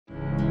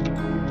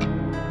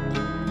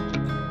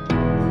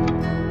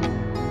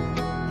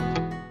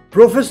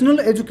Professional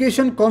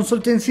education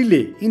कन्सल्टेन्सीले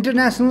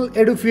international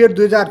एडुफेयर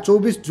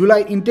 2024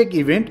 जुलाई intake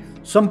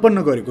event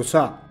सम्पन्न गरेको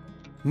छ।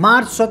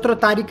 मार्च 17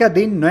 तारिकका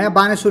दिन नयाँ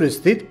बानेश्वर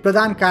स्थित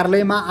प्रधान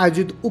कार्यालयमा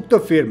आयोजित उक्त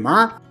फेयरमा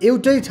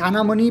एउटै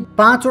छानामुनि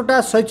 5 वटा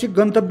शैक्षिक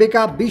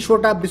गन्तव्यका 20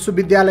 वटा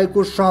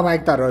विश्वविद्यालयको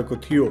सहभागिता रहेको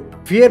थियो।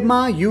 फेयरमा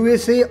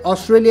युएसए,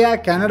 अस्ट्रेलिया,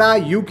 क्यानाडा,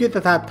 युके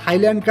तथा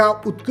थाइल्यान्डका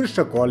उत्कृष्ट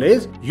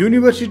कलेज,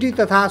 युनिभर्सिटी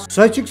तथा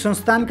शैक्षिक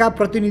संस्थानका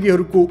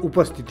प्रतिनिधिहरूको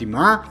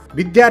उपस्थितिमा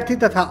विद्यार्थी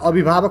तथा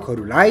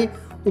अभिभावकहरूलाई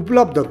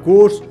उपलब्ध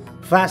course,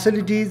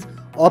 facilities,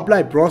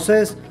 apply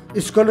process,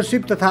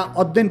 scholarship तथा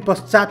अध्ययन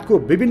पश्चातको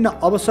विभिन्न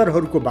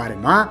अवसरहरूको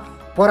बारेमा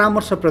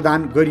परामर्श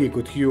प्रदान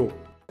गरिएको थियो।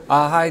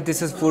 Hi,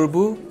 this is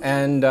Purbu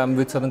and I'm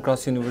with Southern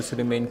Cross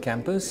University main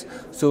campus.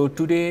 So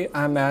today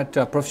I'm at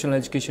Professional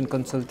Education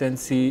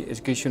Consultancy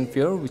Education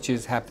Fair, which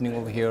is happening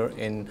over here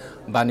in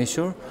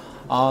Baneshwar.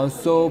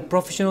 So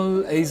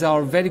Professional is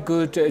our very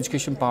good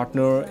education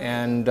partner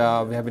and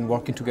we have been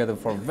working together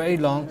for very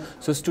long.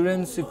 So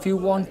students, if you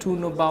want to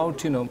know about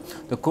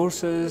the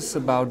courses,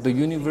 about the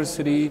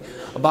university,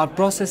 about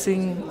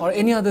processing or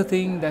any other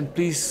thing, then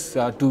please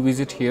do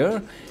visit here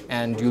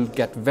and you'll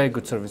get very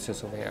good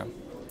services over here.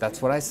 That's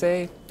what I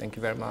say. Thank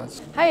you very much.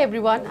 Hi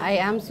everyone, I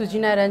am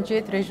Sujina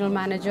Ranjit, Regional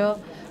Manager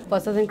for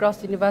Southern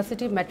Cross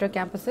University Metro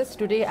Campuses.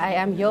 Today I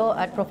am here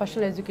at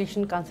Professional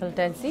Education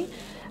Consultancy,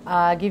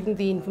 giving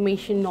the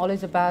information,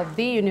 knowledge about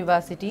the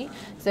university.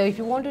 So if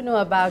you want to know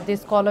about the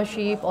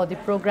scholarship or the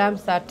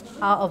programs that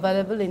are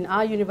available in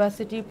our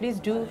university, please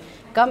do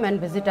come and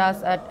visit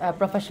us at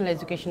Professional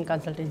Education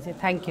Consultancy.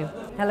 Thank you.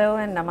 Hello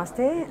and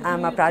namaste.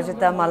 I'm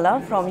Aprajita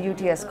Malla from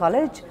UTS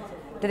College.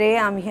 Today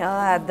I'm here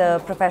at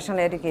the Professional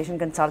Education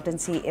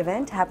Consultancy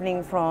event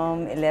happening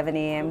from 11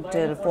 a.m.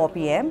 till 4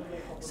 p.m.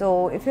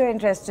 So if you're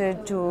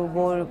interested to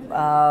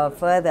go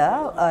further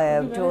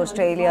to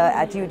Australia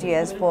at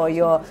UTS for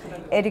your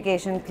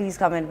education, please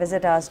come and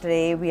visit us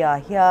today. We are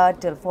here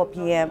till 4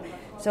 p.m.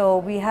 So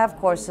we have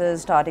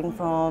courses starting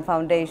from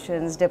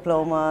foundations,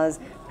 diplomas,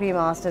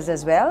 pre-masters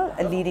as well,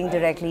 leading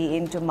directly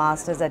into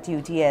masters at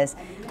UTS.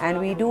 And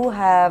we do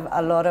have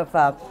a lot of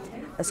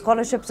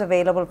scholarships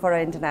available for our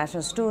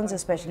international students,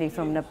 especially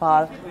from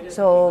Nepal.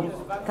 So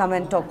come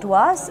and talk to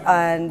us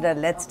and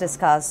let's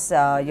discuss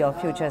your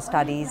future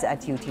studies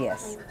at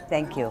UTS.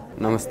 Thank you.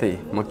 Namaste.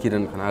 I'm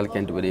Kiran Khanal,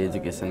 Canterbury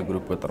Education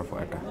Group.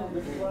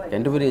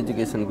 Canterbury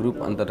Education Group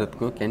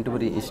अंतर्गत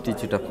Canterbury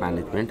Institute of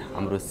Management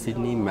हाम्रो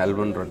Sydney,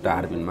 Melbourne र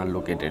डार्बिनमा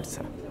located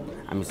छ।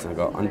 हामीसँग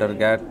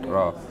अन्डरग्रेड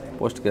र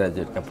post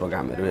ग्रेजुएटका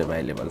प्रोग्रामहरू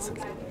available छन्।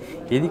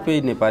 यदि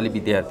कोही नेपाली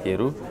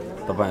विद्यार्थीहरू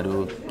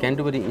तपाईहरु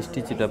क्यान्टरबरी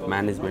इन्स्टिट्युट अफ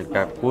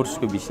म्यानेजमेन्टका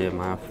कोर्सको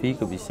विषयमा,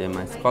 फीको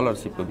विषयमा,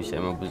 स्कलरशिपको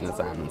विषयमा बुझ्न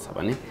चाहनुहुन्छ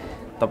भने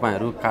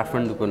तपाईहरु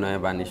काठमाडौँको नयाँ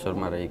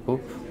बानेश्वरमा रहेको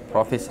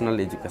प्रोफेसनल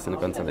एजुकेसन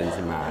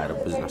कन्सल्टेन्सीमा आएर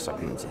बुझ्न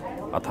सक्नुहुन्छ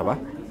अथवा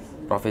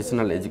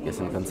प्रोफेसनल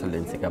एजुकेसन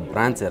कन्सल्टेन्सीका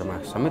ब्रान्चहरुमा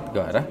समेत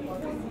गएर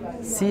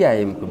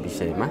CIM को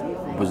विषयमा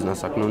बुझ्न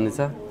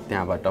सक्नुहुन्छ।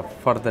 त्यहाँबाट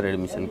फर्दर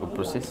एडमिसनको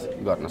प्रोसेस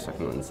गर्न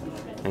सक्नुहुन्छ।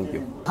 Thank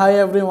you. Hi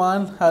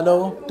everyone,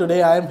 hello.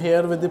 Today I am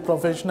here with the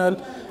Professional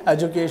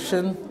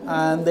Education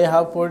and they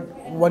have put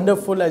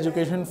wonderful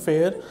education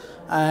fair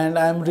and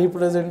I am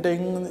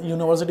representing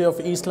University of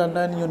East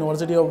London,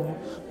 University of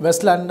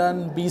West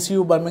London,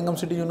 BCU, Birmingham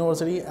City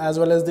University as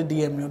well as the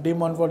DMU, De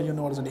Montfort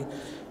University.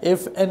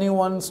 If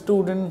anyone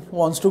student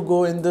wants to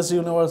go in these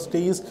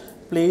universities,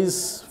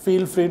 please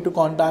feel free to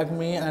contact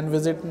me and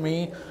visit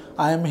me.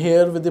 I am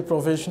here with the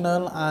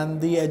Professional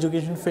and the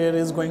education fair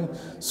is going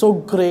so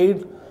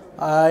great.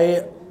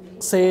 I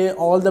say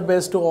all the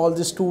best to all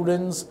the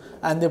students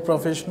and the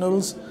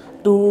professionals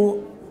to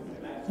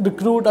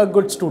recruit our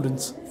good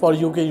students for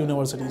UK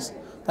universities.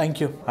 Thank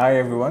you. Hi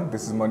everyone,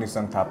 this is Manish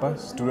Thapa,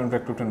 Student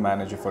Recruitment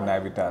Manager for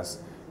Navitas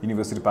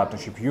University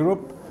Partnership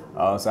Europe.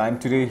 So I'm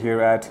today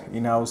here at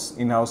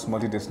in-house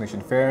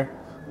multi-destination fair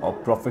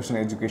of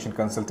Professional Education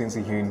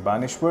Consultancy here in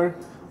Baneshwar.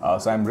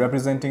 So I'm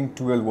representing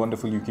 12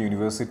 wonderful UK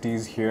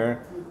universities here.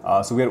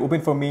 So we are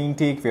open for May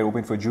intake, we are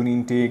open for June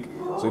intake.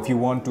 So if you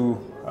want to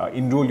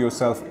enroll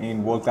yourself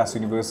in world-class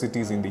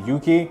universities in the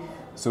UK,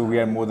 so we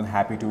are more than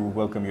happy to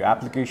welcome your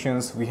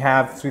applications. We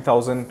have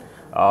 3,000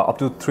 up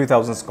to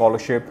 3,000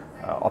 scholarship,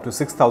 up to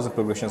 6,000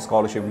 progression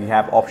scholarship. We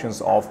have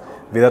options of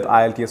without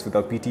IELTS,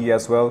 without PTE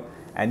as well.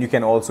 And you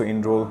can also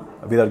enroll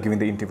without giving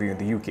the interview in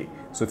the UK.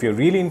 So if you're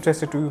really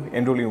interested to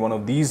enroll in one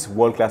of these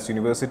world-class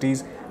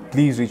universities,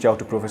 please reach out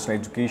to Professional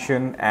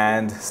Education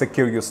and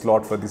secure your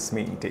slot for this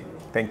May intake.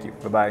 Thank you.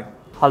 Bye-bye.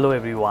 Hello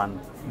everyone.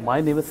 My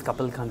name is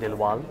Kapil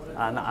Khandelwal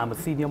and I'm a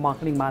Senior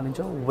Marketing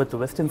Manager with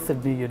Western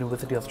Sydney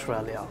University,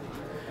 Australia.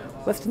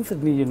 Western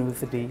Sydney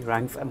University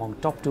ranks among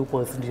top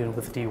 2%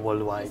 university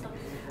worldwide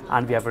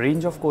and we have a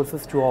range of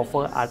courses to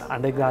offer at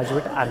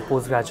undergraduate and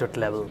postgraduate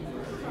level.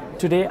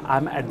 Today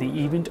I'm at the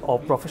event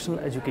of Professional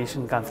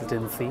Education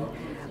Consultancy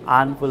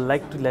and would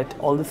like to let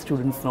all the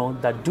students know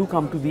that do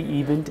come to the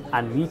event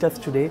and meet us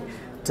today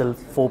till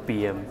 4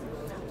 p.m.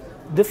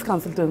 This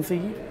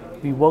consultancy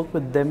We work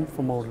with them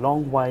for a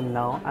long while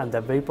now, and they're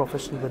very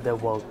professional with their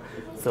work.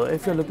 So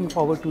if you're looking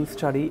forward to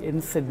study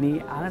in Sydney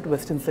and at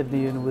Western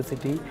Sydney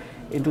University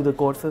into the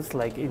courses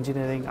like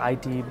engineering,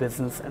 IT,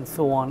 business and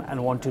so on,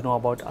 and want to know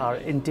about our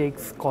intake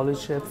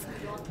scholarships,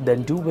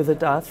 then do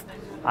visit us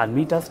and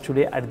meet us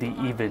today at the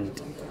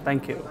event.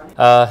 Thank you.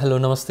 Hello,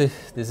 Namaste.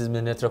 This is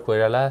Minetra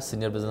Koirala,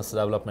 Senior Business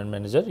Development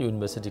Manager,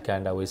 University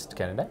Canada West,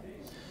 Canada.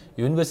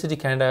 University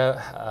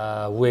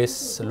Canada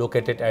West,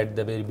 located at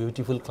the very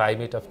beautiful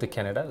climate of the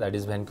Canada, that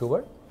is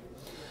Vancouver.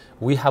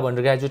 We have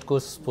undergraduate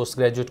course,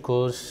 postgraduate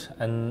course,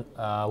 and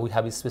we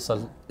have a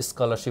special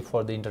scholarship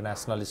for the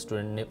international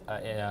student,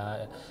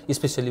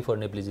 especially for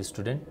Nepalese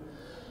student.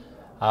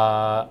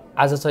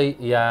 As I say,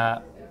 yeah,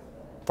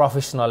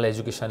 professional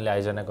एजुकेसनले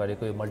आयोजना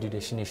गरेको यो multi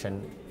destination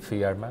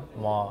फेयरमा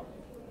म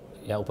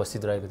यहाँ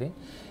उपस्थित रहेको थिएँ।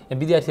 यहाँ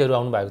विद्यार्थीहरू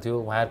आउनु भएको थियो,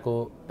 उहाँहरूको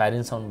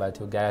प्यारेन्ट्स आउनु भएको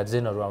थियो,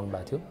 गार्जियनहरू आउनु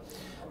भएको थियो,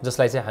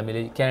 जसलाई चाहिँ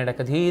हामीले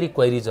क्यानाडाका धेरै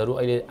क्वेरीजहरू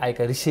अहिले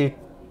आएका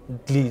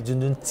रिसेन्टली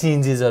जुन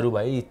चेन्जेसहरू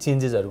भए यी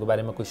चेन्जेसहरूको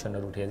बारेमा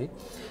क्वेसनहरू उठेको थिए।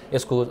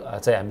 यसको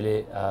चाहिँ हामीले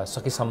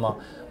सकेसम्म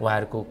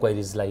उहाँहरूको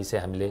क्वेरीजलाई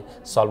चाहिँ हामीले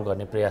सल्भ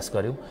गर्ने प्रयास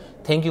गर्यौँ।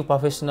 Thank you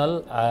professional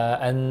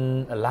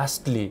end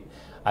lastly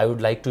I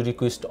would like to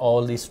request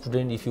all the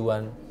students, if you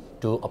want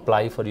to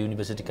apply for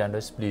University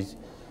Canada, please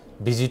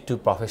visit to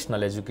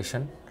professional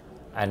education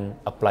and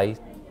apply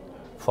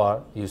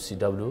for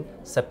UCW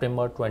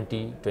September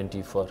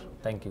 2024.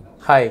 Thank you.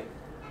 Hi,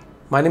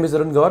 my name is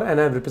Arun Gaur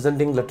and I am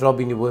representing La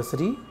Trobe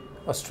University,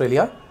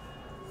 Australia.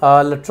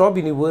 La Trobe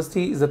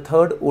University is the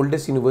third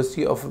oldest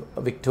university of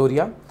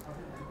Victoria.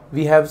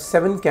 We have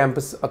 7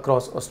 campuses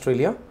across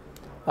Australia,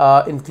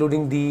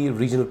 including the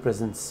regional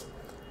presence.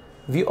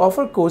 We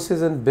offer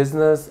courses in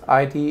business,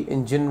 IT,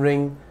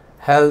 engineering,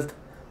 health,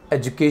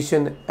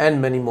 education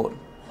and many more.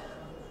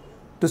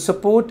 To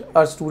support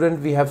our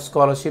students, we have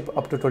scholarship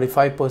up to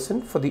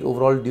 25% for the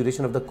overall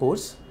duration of the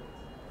course.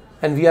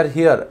 And we are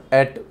here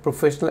at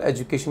Professional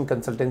Education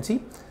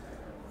Consultancy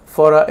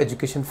for our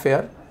education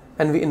fair.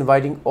 And we're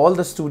inviting all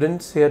the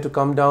students here to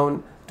come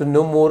down to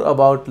know more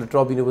about La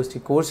Trobe University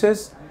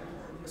courses,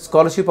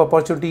 scholarship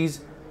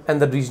opportunities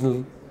and the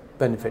regional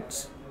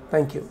benefits.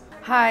 Thank you.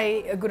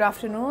 Hi, good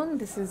afternoon.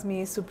 This is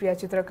me, Supriya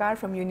Chitrakar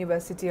from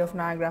University of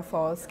Niagara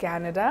Falls,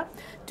 Canada.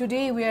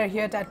 Today we are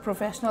here at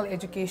Professional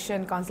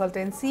Education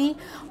Consultancy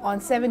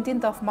on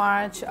 17th of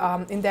March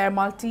in their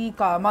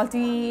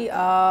multi-nation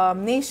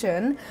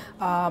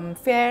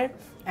fair.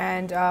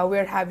 And we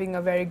are having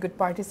a very good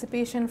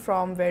participation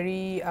from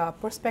very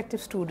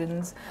prospective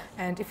students.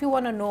 And if you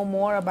want to know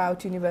more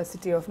about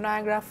University of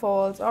Niagara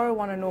Falls or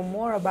want to know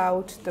more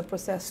about the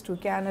process to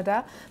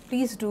Canada,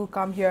 please do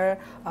come here.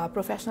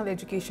 Professional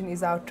education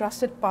is our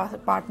trusted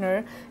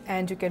partner,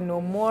 and you can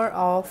know more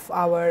of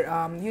our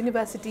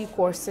university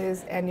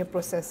courses and your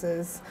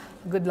processes.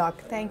 Good luck.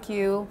 Thank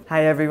you.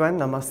 Hi everyone,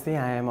 Namaste.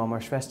 I am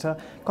Amar Shrestha,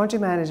 Country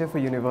Manager for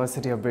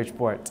University of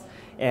Bridgeport.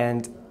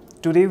 And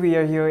today we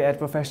are here at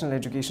Professional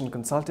Education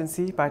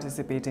Consultancy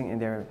participating in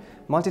their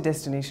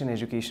Multi-Destination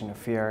Education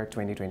Fair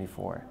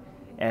 2024.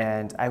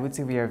 And I would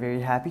say we are very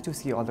happy to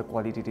see all the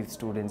qualitative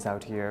students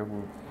out here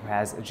who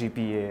has a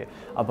GPA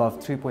above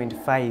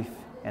 3.5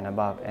 and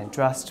above. And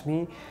trust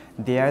me,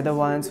 they are the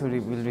ones who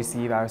will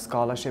receive our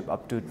scholarship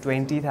up to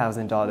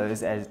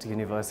 $20,000 at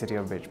University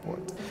of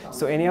Bridgeport.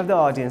 So any of the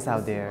audience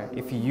out there,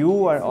 if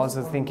you are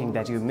also thinking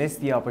that you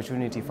missed the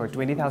opportunity for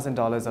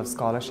 $20,000 of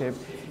scholarship,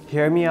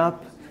 hear me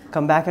up.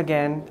 Come back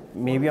again,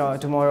 maybe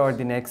tomorrow or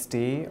the next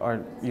day,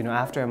 or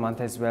after a month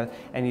as well,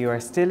 and you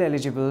are still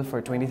eligible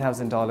for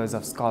 $20,000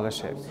 of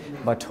scholarship.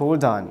 But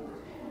hold on,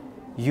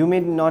 you may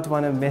not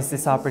want to miss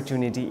this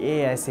opportunity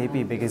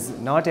ASAP, because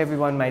not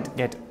everyone might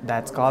get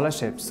that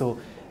scholarship. So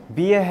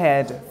be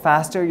ahead,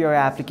 faster your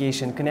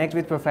application, connect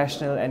with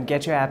professional and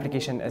get your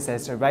application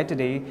assessed right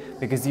today,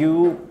 because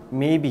you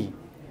may be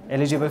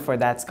eligible for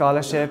that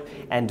scholarship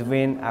and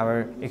win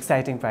our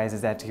exciting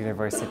prizes at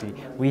university.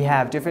 We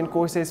have different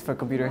courses for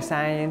computer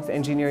science,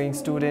 engineering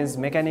students,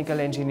 mechanical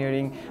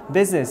engineering,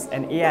 business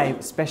and AI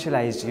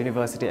specialized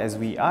university as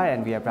we are,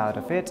 and we are proud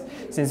of it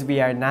since we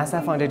are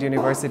NASA funded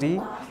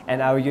university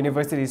and our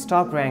university is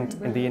top ranked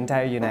in the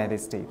entire United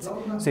States.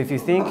 So if you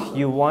think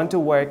you want to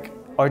work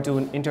or do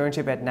an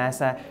internship at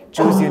NASA,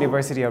 choose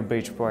University of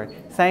Bridgeport.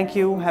 Thank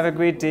you. Have a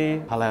great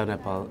day. Hello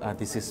Nepal.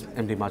 This is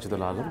MD Majidul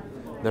Alam,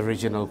 the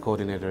Regional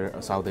Coordinator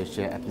of South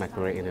Asia at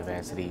Macquarie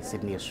University,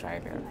 Sydney,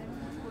 Australia.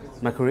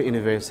 Macquarie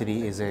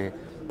University is a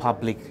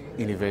public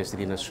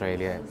university in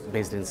Australia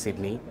based in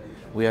Sydney.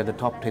 We are the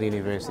top 10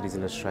 universities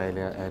in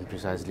Australia, and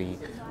precisely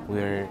we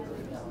are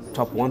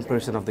top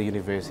 1% of the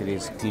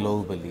universities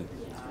globally.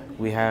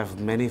 We have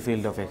many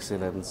fields of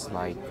excellence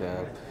like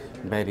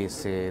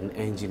medicine,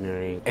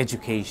 engineering,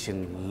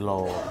 education,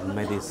 law,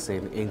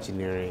 medicine,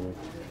 engineering,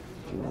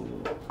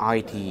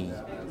 IT,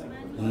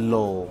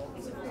 law,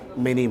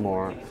 many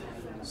more.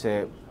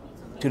 So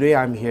today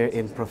I'm here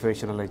in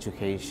professional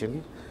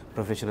education.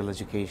 Professional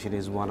education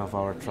is one of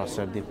our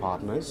trusted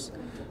partners.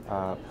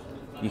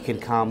 You can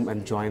come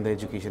and join the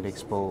Education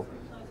Expo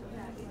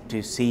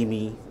to see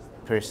me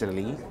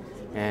personally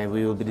and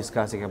we will be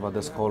discussing about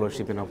the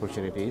scholarship and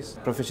opportunities.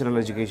 Professional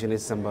education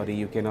is somebody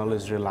you can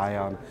always rely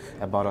on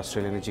about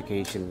Australian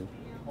education.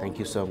 Thank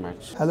you so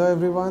much. Hello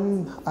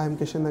everyone, I am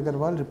Kishan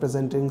Agarwal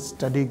representing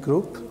Study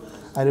Group.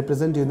 I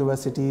represent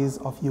universities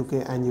of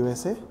UK and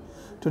USA.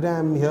 Today I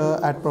am here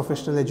at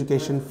Professional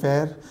Education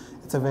Fair.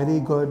 It's a very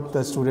good,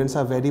 the students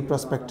are very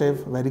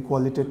prospective, very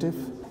qualitative.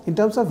 In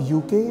terms of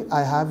UK,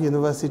 I have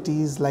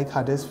universities like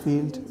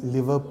Huddersfield,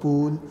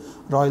 Liverpool,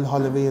 Royal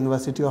Holloway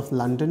University of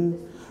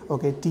London,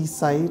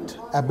 Teesside,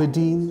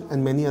 Aberdeen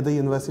and many other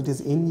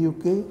universities in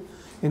UK.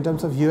 In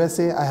terms of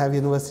USA, I have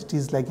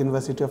universities like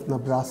University of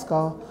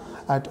Nebraska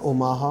at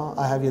Omaha.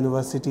 I have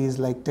universities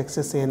like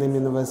Texas A&M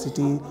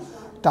University,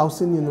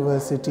 Towson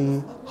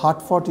University,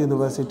 Hartford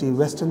University,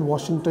 Western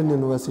Washington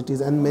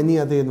Universities and many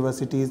other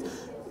universities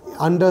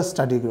under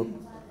Study Group.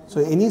 So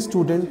any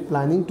student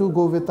planning to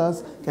go with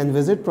us can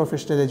visit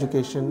Professional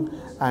Education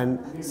and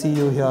see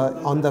you here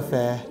on the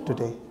fair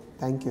today.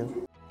 Thank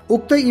you.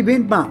 उक्त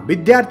इभेन्टमा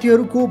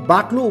विद्यार्थीहरूको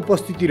बाक्लो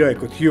उपस्थिति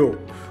रहेको थियो।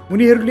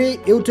 उनीहरूले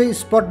एउटै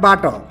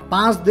स्पटबाट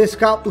 5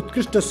 देशका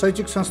उत्कृष्ट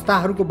शैक्षिक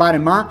संस्थाहरूको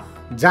बारेमा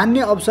जान्ने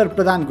अवसर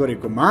प्रदान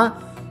गरेकोमा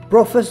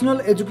प्रोफेसनल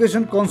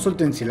एजुकेसन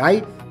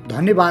कन्सल्टेन्सीलाई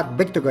धन्यवाद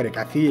व्यक्त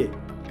गरेका थिए।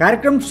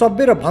 कार्यक्रम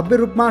सभ्य र भव्य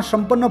रूपमा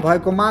सम्पन्न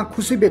भएकोमा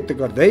खुसी व्यक्त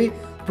गर्दै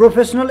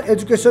professional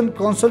education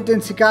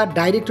कन्सल्टेन्सीका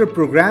director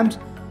programmes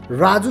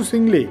Raju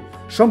सिंहले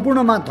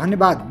सम्पूर्णमा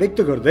धन्यवाद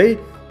व्यक्त गर्दै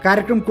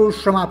कार्यक्रमको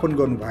समापन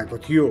गर्नुभएको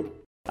थियो।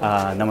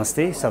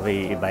 नमस्ते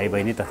सबै भाइ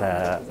बहिनी तथा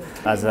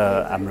आज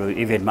हाम्रो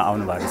इभेन्टमा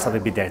आउनुभएको सबै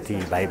विद्यार्थी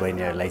भाइ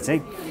बहिनीहरूलाई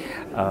चाहिँ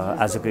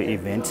आजको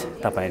इभेन्ट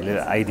तपाईहरुले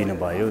आइदिनु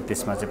भयो।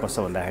 त्यसमा चाहिँ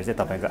कस्तो भन्दाखेरि चाहिँ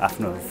तपाईको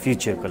आफ्नो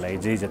फ्युचरको लागि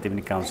जे जति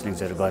पनि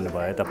काउन्सलिङ्सहरु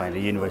गर्नुभयो,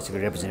 तपाईहरुले युनिभर्सिटीको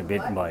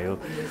रिप्रेजेन्टेटिभ भयो।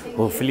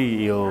 होपफुली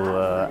यो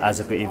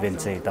आजको इभेन्ट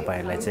चाहिँ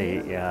तपाईहरुलाई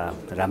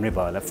चाहिँ राम्रै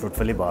भयो होला,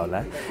 फ्रुटफुली भयो होला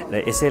र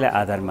यसैलाई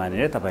आधार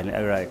मानेर तपाईहरुले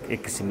एउटा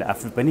एक किसिमले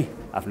आफू पनि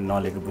आफ्नो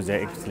नलेजको बुझाइ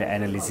एक किसिमले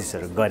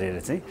एनालिसिसहरु गरेर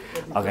चाहिँ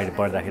अगाडि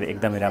बढ्दाखेरि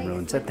एकदमै राम्रो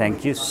हुन्छ।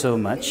 थ्यांक यू सो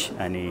मच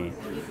अनि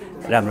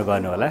राम्रो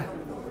गर्नु होला।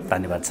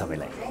 धन्यवाद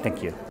सबैलाई।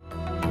 Thank you.